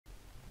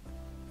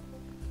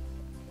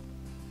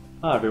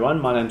Hi everyone,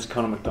 my name's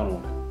Connor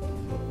McDonald.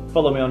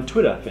 Follow me on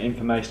Twitter for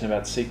information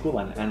about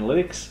SQL and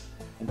analytics,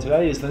 and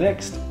today is the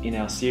next in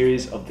our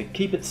series of the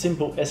Keep It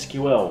Simple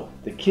SQL,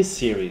 the KISS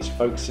series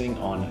focusing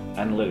on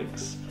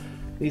analytics.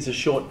 These are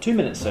short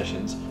 2-minute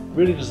sessions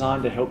really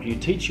designed to help you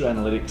teach you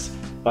analytics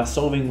by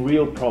solving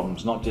real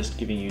problems, not just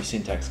giving you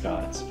syntax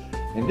guides.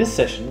 In this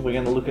session we're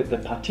going to look at the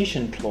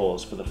partition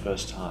clause for the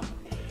first time.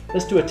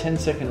 Let's do a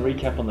 10-second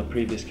recap on the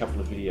previous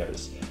couple of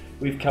videos.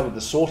 We've covered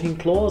the sorting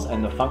clause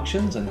and the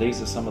functions, and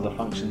these are some of the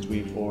functions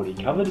we've already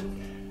covered.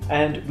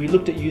 And we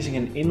looked at using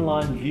an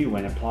inline view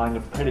when applying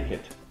a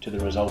predicate to the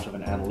result of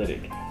an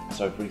analytic.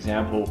 So for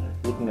example,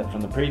 looking at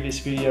from the previous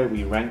video,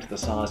 we ranked the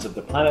size of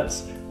the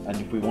planets, and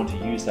if we want to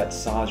use that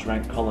size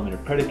rank column in a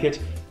predicate,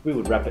 we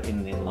would wrap it in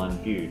an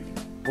inline view.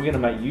 We're going to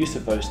make use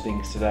of those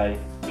things today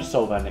to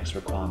solve our next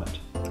requirement.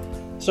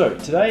 So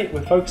today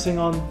we're focusing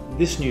on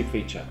this new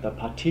feature, the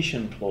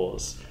partition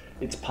clause.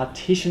 It's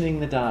partitioning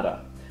the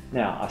data.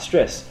 Now, I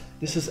stress,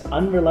 this is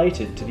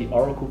unrelated to the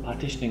Oracle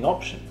partitioning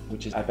option,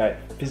 which is about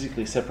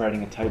physically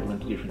separating a table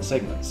into different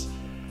segments.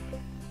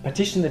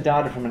 Partitioning the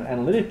data from an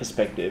analytic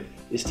perspective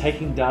is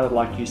taking data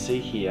like you see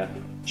here,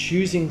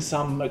 choosing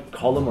some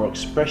column or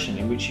expression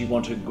in which you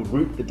want to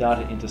group the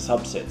data into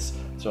subsets.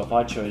 So if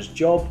I chose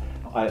job,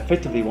 I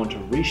effectively want to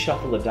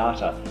reshuffle the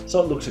data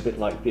so it looks a bit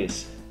like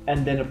this,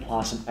 and then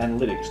apply some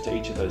analytics to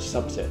each of those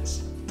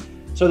subsets.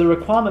 So the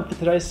requirement for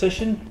today's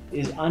session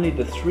is I need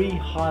the 3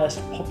 highest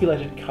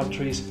populated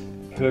countries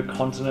per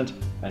continent,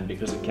 and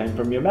because it came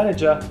from your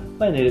manager,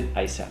 they need it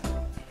ASAP.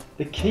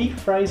 The key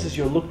phrases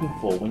you're looking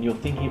for when you're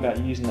thinking about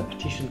using the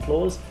partition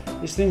clause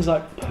is things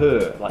like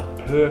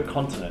per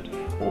continent,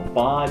 or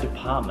by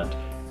department.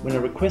 When a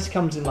request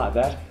comes in like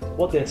that,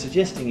 what they're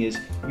suggesting is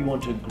you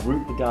want to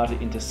group the data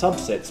into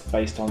subsets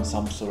based on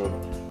some sort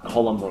of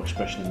column or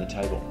expression in the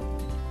table.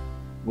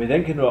 We're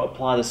then going to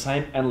apply the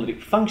same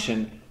analytic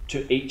function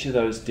to each of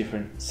those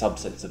different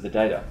subsets of the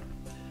data.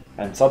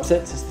 And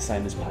subsets is the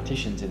same as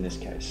partitions in this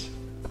case.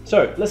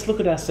 So let's look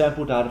at our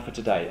sample data for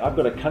today. I've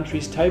got a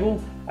countries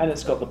table, and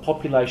it's got the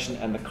population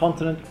and the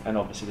continent, and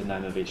obviously the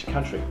name of each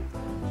country.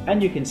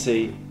 And you can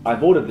see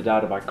I've ordered the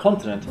data by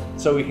continent,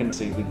 so we can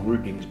see the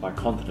groupings by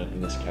continent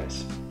in this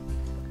case.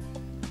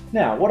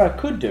 Now, what I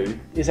could do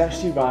is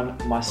actually run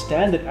my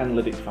standard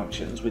analytic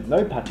functions with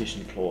no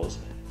partition clause,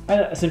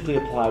 and simply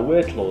apply a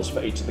where clause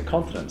for each of the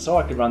continents. So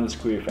I could run this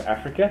query for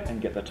Africa and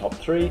get the top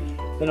 3,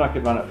 then I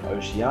could run it for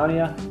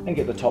Oceania and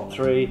get the top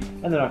 3,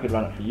 and then I could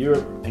run it for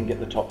Europe and get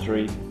the top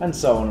 3, and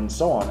so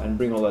on, and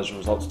bring all those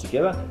results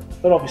together.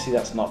 But obviously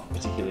that's not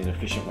particularly an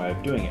efficient way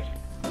of doing it.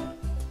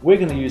 We're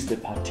going to use the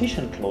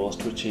partition clause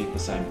to achieve the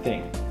same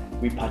thing.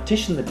 We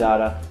partition the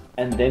data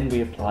and then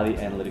we apply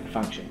the analytic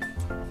function.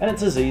 And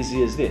it's as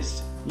easy as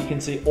this. You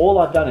can see all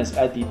I've done is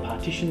add the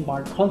partition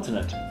by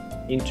continent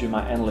into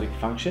my analytic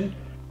function.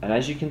 And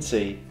as you can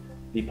see,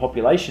 the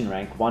population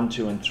rank 1,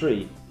 2 and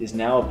 3 is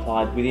now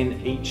applied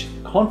within each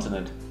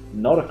continent,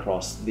 not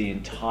across the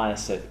entire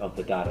set of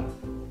the data.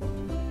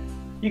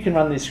 You can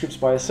run these scripts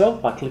by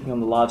yourself by clicking on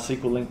the live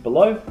SQL link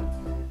below.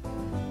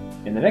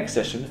 In the next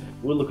session,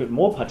 we'll look at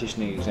more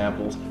partitioning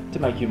examples to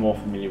make you more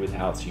familiar with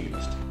how it's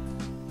used.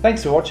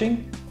 Thanks for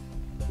watching.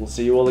 We'll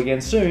see you all again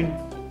soon.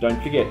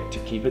 Don't forget to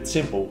keep it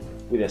simple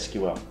with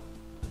SQL.